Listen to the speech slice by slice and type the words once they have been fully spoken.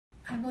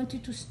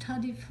wanted to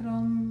study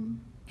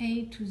from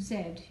A to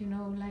Z, you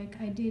know, like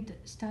I did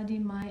study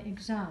my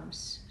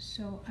exams.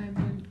 So I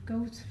would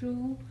go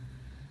through,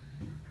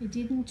 it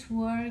didn't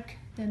work,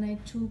 then I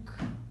took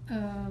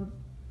a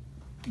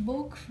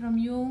book from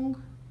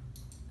Jung,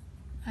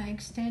 I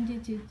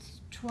extended it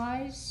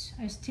twice,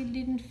 I still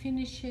didn't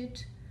finish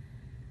it.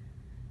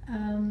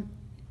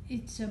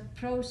 It's a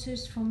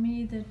process for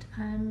me that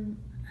I'm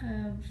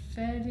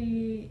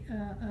very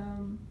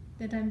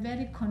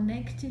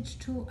connected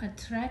to,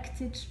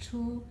 attracted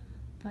to,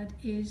 but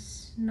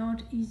is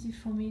not easy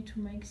for me to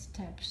make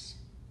steps.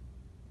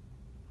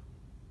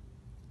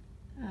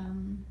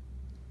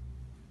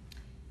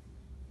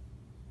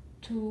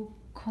 To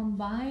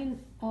combine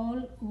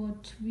all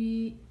what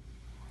we,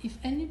 if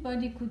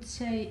anybody could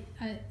say,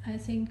 I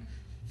think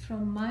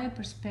from my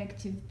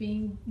perspective,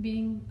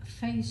 being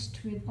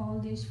faced with all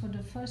this for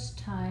the first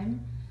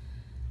time,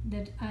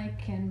 that I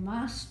can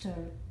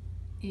master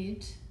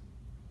it.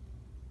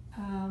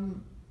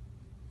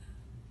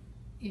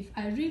 If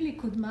I really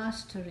could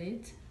master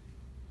it,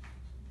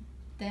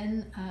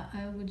 then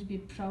I would be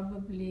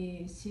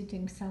probably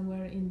sitting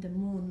somewhere in the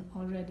moon,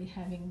 already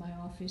having my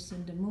office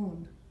in the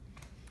moon.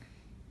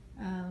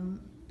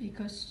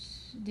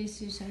 Because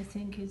this is, I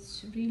think,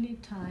 it's really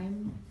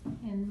time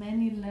and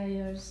many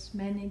layers,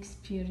 many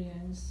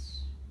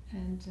experience.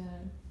 And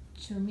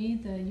to me,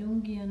 the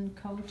Jungian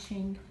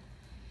coaching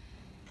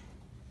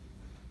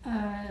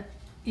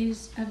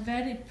is a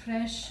very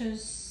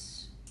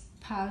precious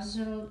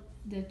puzzle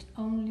that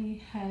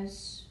only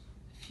has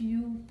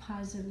few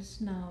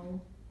puzzles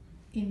now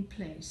in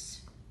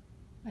place,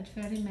 but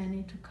very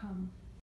many to come.